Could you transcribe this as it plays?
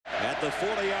the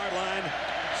 40-yard line.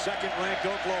 Second-ranked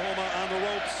Oklahoma on the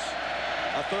ropes.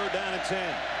 A 3rd down and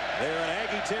 10. They're in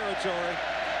Aggie territory.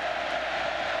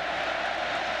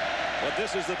 But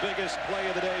this is the biggest play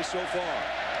of the day so far.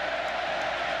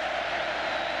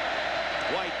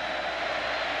 White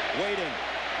waiting.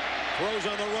 Throws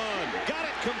on the run. Got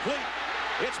it complete.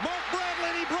 It's Mark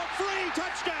Bradley. He broke free.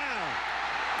 Touchdown.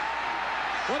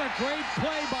 What a great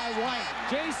play by White.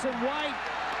 Jason White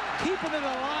keeping it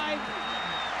alive.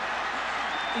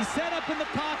 He set up in the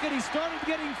pocket. He started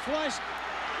getting flushed.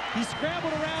 He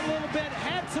scrambled around a little bit,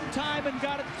 had some time, and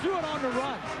threw it on the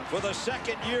run. For the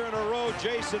 2nd year in a row,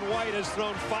 Jason White has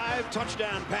thrown 5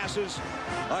 touchdown passes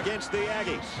against the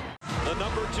Aggies. The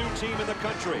number 2 team in the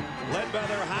country, led by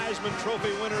their Heisman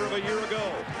Trophy winner of a year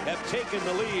ago, have taken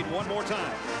the lead one more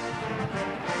time.